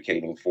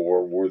advocating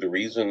for were the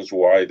reasons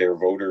why their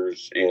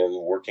voters in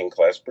working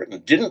class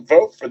Britain didn't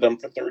vote for them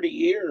for 30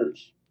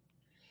 years.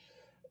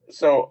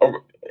 So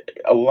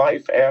a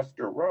life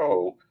after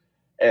Roe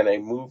and a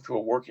move to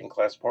a working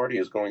class party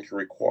is going to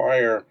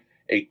require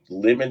a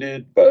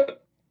limited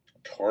but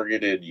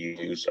targeted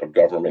use of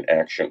government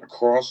action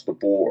across the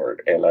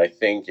board. And I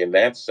think in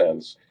that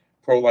sense,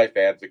 pro-life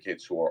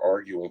advocates who are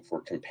arguing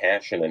for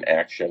compassion and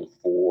action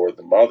for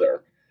the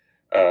mother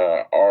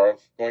are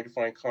going to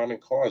find common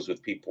cause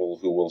with people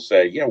who will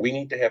say, yeah, we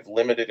need to have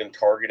limited and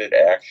targeted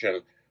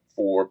action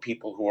for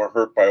people who are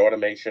hurt by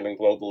automation and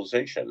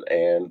globalization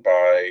and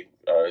by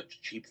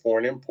cheap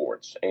foreign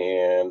imports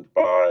and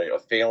by a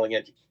failing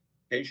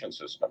education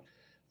system.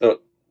 The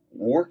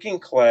working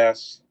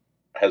class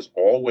has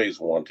always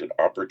wanted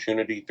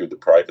opportunity through the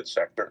private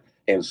sector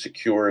and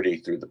security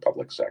through the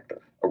public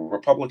sector. A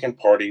Republican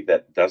Party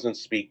that doesn't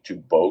speak to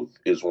both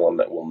is one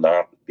that will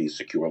not be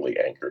securely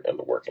anchored in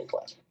the working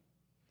class.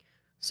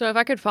 So if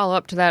I could follow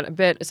up to that a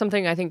bit,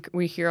 something I think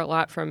we hear a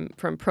lot from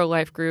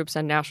pro-life groups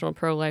and national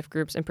pro-life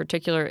groups in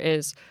particular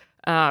is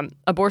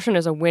abortion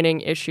is a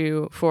winning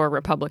issue for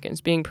Republicans.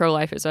 Being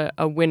pro-life is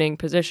a winning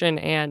position,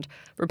 and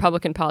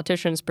Republican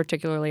politicians,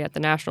 particularly at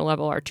the national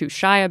level, are too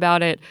shy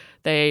about it.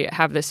 They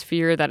have this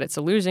fear that it's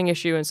a losing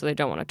issue, and so they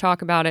don't want to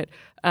talk about it.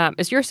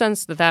 Is your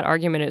sense that that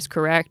argument is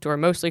correct or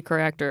mostly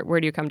correct, or where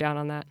do you come down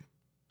on that?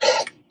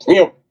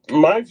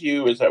 My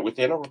view is that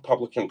within a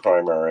Republican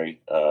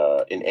primary,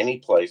 in any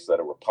place that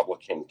a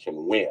Republican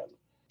can win,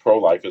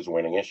 pro-life is a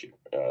winning issue.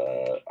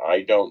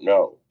 I don't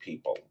know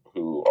people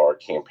who are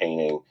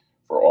campaigning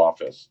for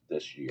office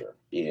this year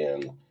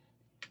in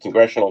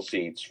congressional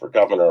seats, for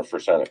governor, for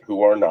Senate,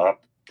 who are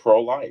not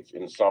pro-life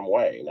in some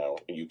way. Now,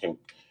 you can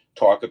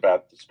talk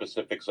about the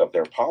specifics of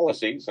their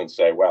policies and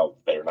say, well,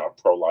 they're not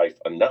pro-life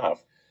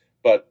enough,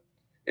 but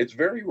it's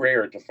very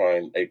rare to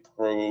find a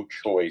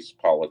pro-choice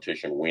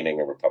politician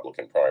winning a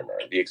Republican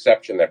primary. The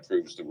exception that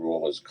proves the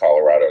rule is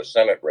Colorado's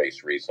Senate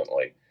race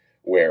recently,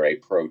 where a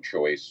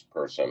pro-choice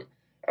person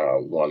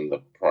won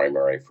the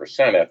primary for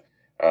Senate.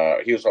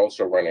 He was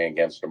also running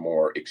against a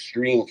more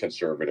extreme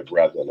conservative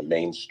rather than a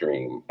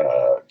mainstream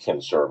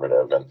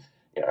conservative. And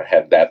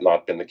had that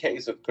not been the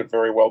case, it could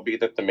very well be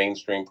that the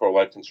mainstream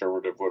pro-life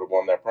conservative would have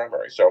won that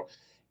primary. So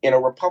in a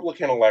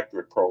Republican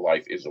electorate,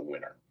 pro-life is a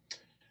winner.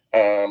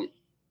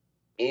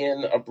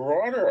 In a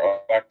broader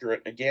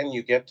electorate, again,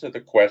 you get to the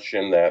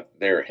question that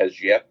there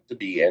has yet to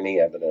be any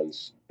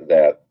evidence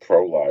that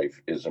pro-life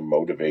is a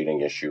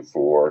motivating issue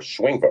for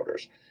swing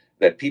voters,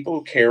 that people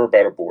who care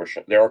about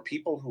abortion, there are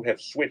people who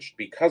have switched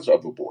because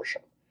of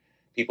abortion,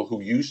 people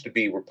who used to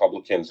be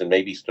Republicans and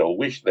maybe still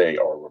wish they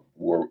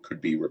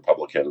could be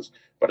Republicans,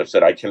 but have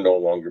said, I can no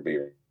longer be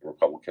a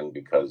Republican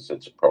because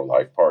it's a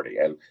pro-life party,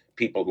 and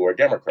people who are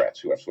Democrats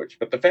who have switched.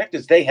 But the fact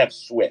is they have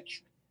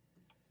switched.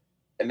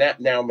 And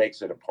that now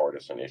makes it a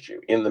partisan issue.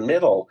 In the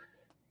middle,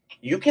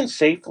 you can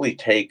safely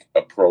take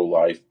a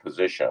pro-life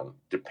position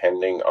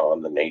depending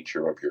on the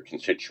nature of your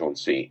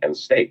constituency and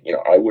state.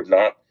 I would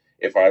not,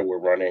 if I were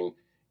running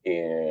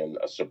in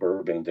a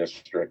suburban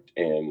district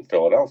in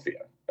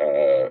Philadelphia,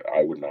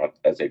 I would not,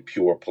 as a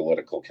pure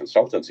political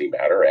consultancy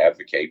matter,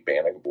 advocate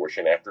banning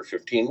abortion after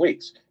 15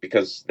 weeks,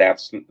 because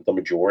that's the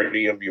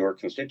majority of your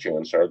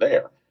constituents are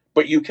there.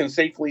 But you can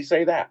safely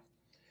say that.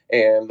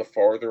 And the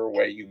farther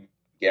away you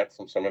get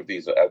from some of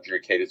these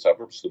educated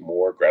suburbs, the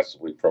more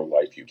aggressively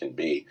pro-life you can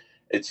be.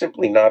 It's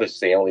simply not a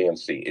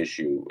saliency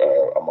issue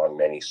among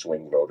many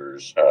swing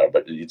voters,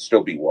 but it'd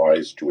still be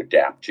wise to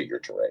adapt to your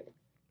terrain.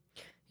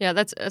 Yeah,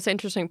 that's an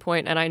interesting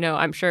point. And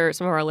I'm sure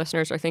some of our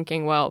listeners are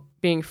thinking, well,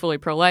 being fully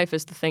pro-life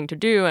is the thing to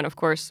do. And of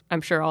course,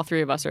 I'm sure all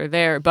three of us are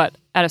there. But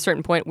at a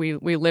certain point, we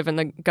live in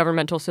the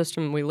governmental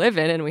system we live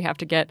in, and we have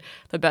to get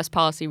the best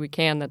policy we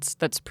can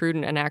that's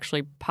prudent and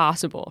actually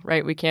possible,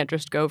 right? We can't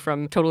just go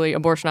from totally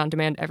abortion on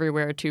demand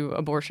everywhere to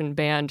abortion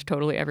banned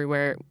totally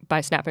everywhere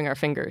by snapping our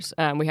fingers.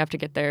 We have to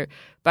get there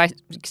by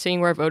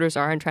seeing where voters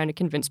are and trying to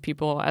convince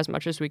people as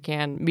much as we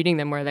can, meeting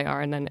them where they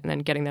are, and then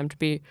getting them to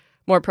be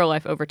more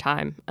pro-life over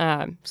time.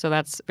 So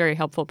that's a very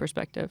helpful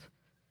perspective.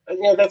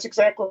 That's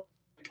exactly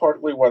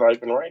partly what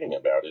I've been writing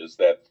about, is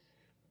that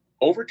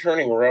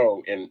overturning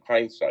Roe in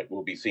hindsight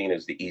will be seen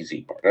as the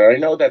easy part. And I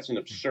know that's an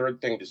absurd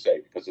thing to say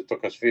because it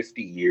took us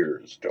 50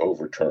 years to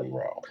overturn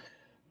Roe.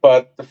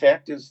 But the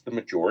fact is the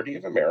majority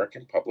of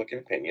American public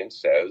opinion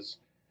says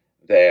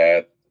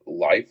that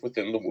life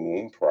within the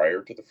womb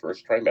prior to the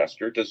first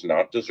trimester does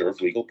not deserve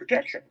legal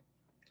protection,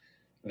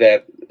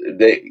 that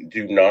they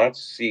do not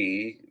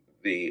see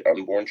the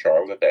unborn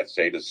child at that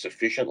state is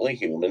sufficiently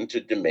human to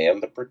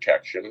demand the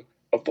protection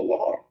of the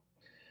law.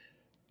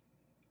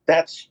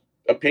 That's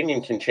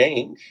opinion can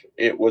change.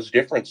 It was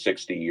different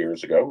 60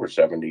 years ago or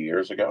 70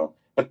 years ago,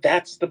 but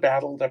that's the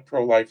battle that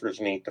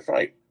pro-lifers need to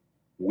fight.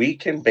 We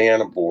can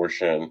ban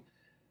abortion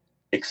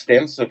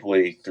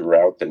extensively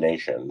throughout the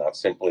nation, not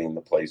simply in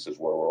the places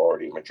where we're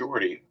already a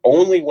majority,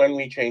 only when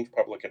we change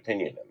public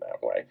opinion in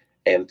that way.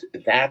 And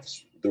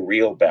that's the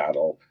real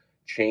battle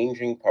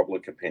changing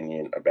public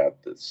opinion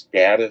about the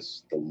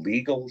status, the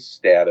legal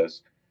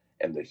status,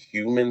 and the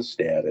human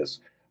status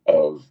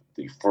of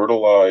the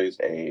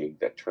fertilized egg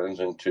that turns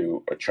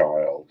into a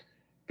child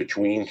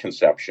between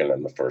conception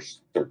and the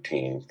first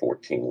 13,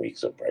 14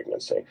 weeks of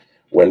pregnancy.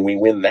 When we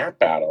win that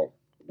battle,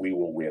 we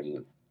will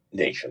win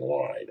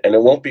nationwide. And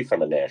it won't be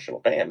from a national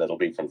ban, it'll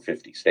be from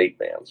 50 state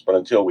bans. But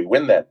until we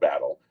win that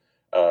battle,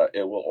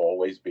 it will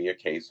always be a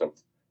case of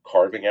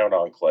carving out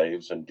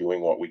enclaves and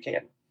doing what we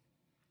can.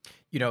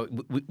 You know,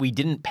 we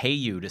didn't pay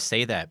you to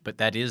say that, but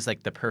that is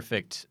like the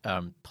perfect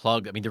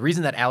plug. I mean, the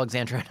reason that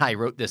Alexandra and I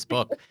wrote this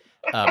book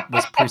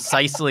was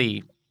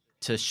precisely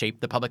to shape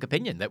the public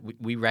opinion, that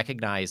we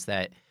recognize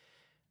that,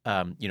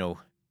 you know,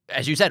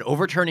 as you said,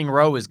 overturning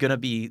Roe is going to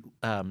be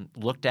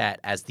looked at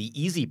as the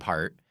easy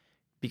part,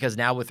 because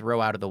now with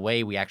Roe out of the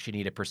way, we actually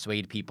need to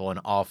persuade people in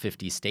all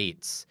 50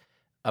 states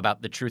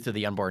about the truth of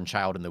the unborn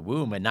child in the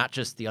womb, and not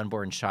just the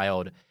unborn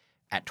child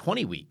at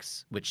 20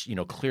 weeks, which, you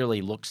know,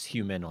 clearly looks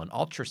human on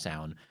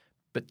ultrasound,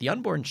 but the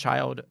unborn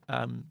child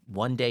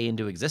 1 day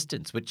into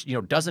existence, which, you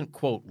know, doesn't,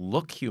 quote,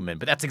 look human,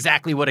 but that's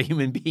exactly what a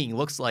human being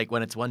looks like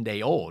when it's 1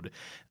 day old.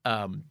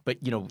 But,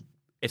 you know,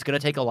 it's going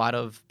to take a lot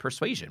of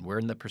persuasion. We're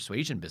in the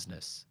persuasion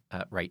business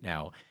right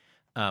now.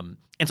 And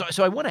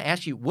so I want to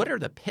ask you, what are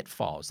the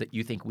pitfalls that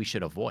you think we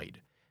should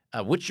avoid?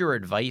 What's your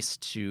advice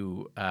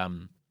to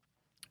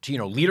you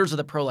know, leaders of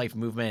the pro-life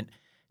movement,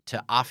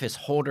 to office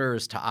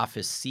holders, to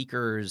office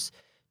seekers,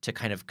 to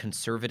kind of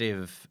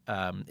conservative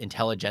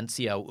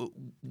intelligentsia?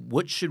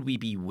 What should we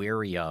be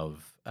wary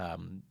of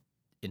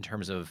in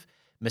terms of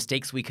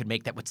mistakes we could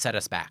make that would set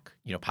us back,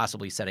 you know,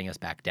 possibly setting us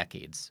back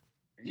decades?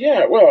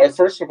 Yeah, well,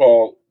 first of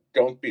all,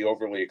 don't be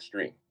overly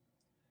extreme,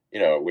 you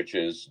know, which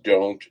is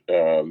don't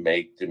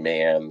make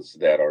demands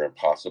that are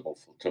impossible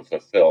to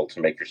fulfill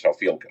to make yourself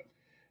feel good.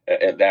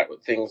 And that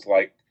things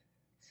like,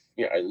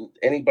 you know,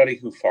 anybody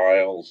who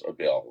files a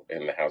bill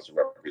in the House of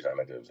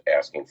Representatives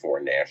asking for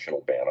a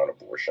national ban on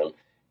abortion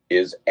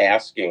is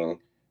asking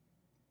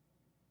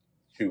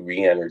to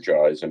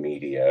re-energize a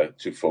media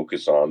to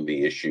focus on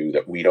the issue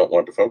that we don't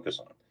want to focus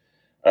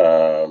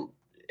on.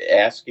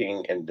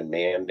 Asking and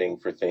demanding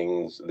for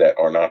things that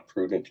are not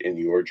prudent in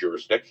your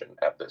jurisdiction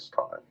at this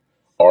time,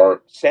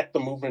 or set the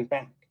movement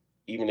back,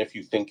 even if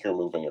you think you're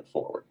moving it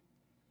forward.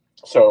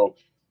 So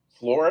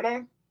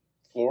Florida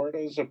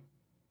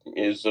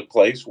is a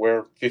place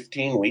where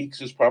 15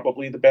 weeks is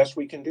probably the best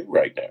we can do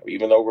right now,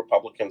 even though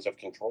Republicans have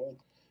controlled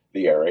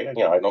the area.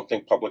 You know, I don't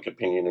think public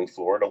opinion in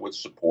Florida would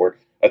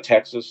support a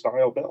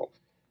Texas-style bill.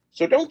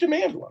 So don't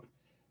demand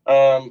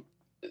one.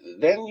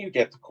 Then you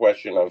get the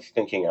question of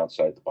thinking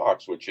outside the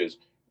box, which is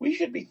we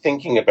should be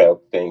thinking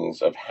about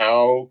things of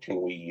how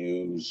can we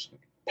use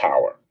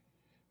power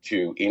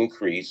to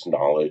increase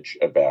knowledge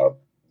about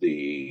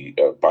the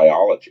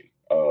biology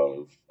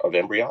of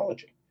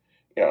embryology.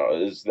 You know,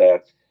 is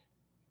that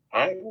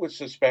I would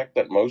suspect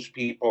that most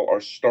people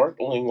are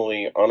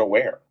startlingly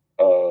unaware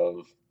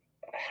of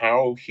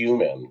how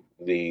human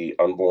the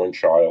unborn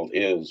child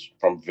is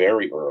from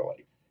very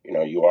early. You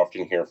know, you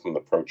often hear from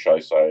the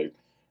pro-choice side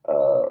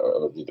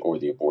or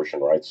the abortion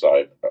rights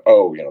side,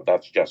 oh, you know,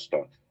 that's just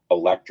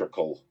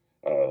electrical,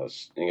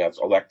 it's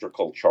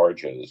electrical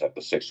charges at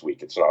the 6th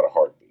week. It's not a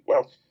heartbeat.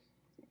 Well,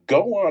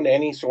 go on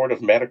any sort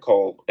of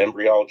medical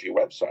embryology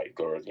website,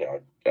 or, you know,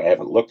 I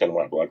haven't looked in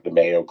one, like the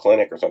Mayo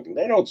Clinic or something.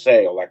 They don't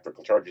say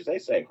electrical charges. They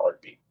say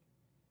heartbeat.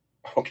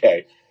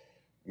 Okay.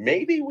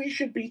 Maybe we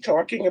should be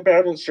talking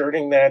about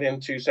inserting that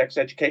into sex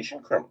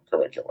education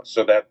curricula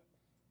so that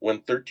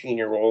when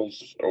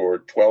 13-year-olds or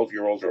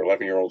 12-year-olds or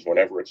 11-year-olds,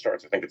 whenever it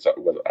starts,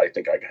 I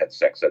think I had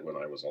sex ed when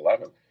I was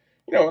 11,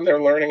 you know, and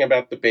they're learning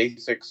about the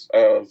basics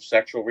of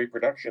sexual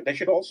reproduction. They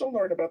should also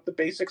learn about the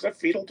basics of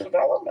fetal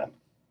development.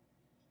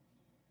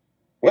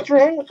 What's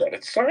wrong with that?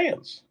 It's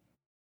science.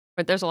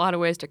 But there's a lot of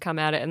ways to come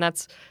at it. And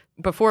that's,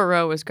 before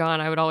Roe was gone,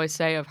 I would always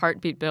say of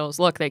heartbeat bills,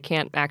 look, they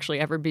can't actually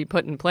ever be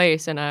put in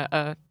place in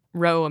a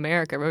Roe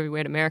v.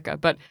 Wade America.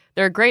 But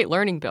they're a great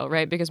learning bill,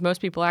 right? Because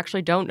most people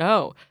actually don't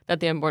know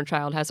that the unborn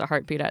child has a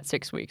heartbeat at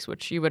 6 weeks,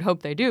 which you would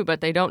hope they do, but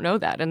they don't know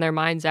that. And their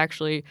minds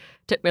actually,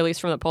 at least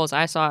from the polls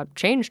I saw,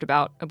 changed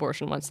about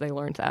abortion once they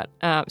learned that.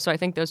 So I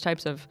think those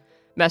types of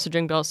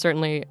messaging bills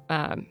certainly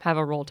have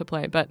a role to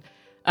play. But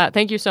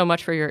thank you so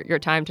much for your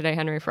time today,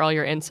 Henry, for all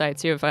your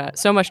insights. You have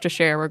so much to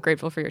share. We're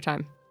grateful for your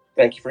time.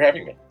 Thank you for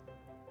having me.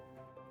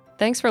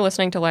 Thanks for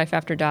listening to Life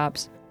After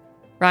Dobbs.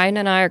 Ryan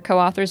and I are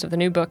co-authors of the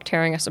new book,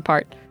 Tearing Us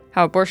Apart,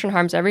 How Abortion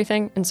Harms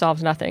Everything and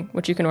Solves Nothing,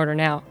 which you can order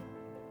now.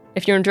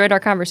 If you enjoyed our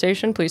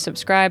conversation, please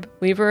subscribe,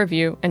 leave a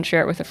review, and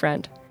share it with a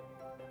friend.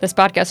 This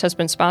podcast has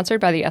been sponsored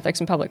by the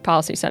Ethics and Public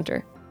Policy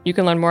Center. You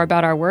can learn more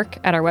about our work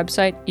at our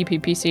website,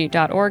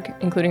 eppc.org,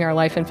 including our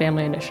Life and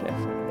Family Initiative.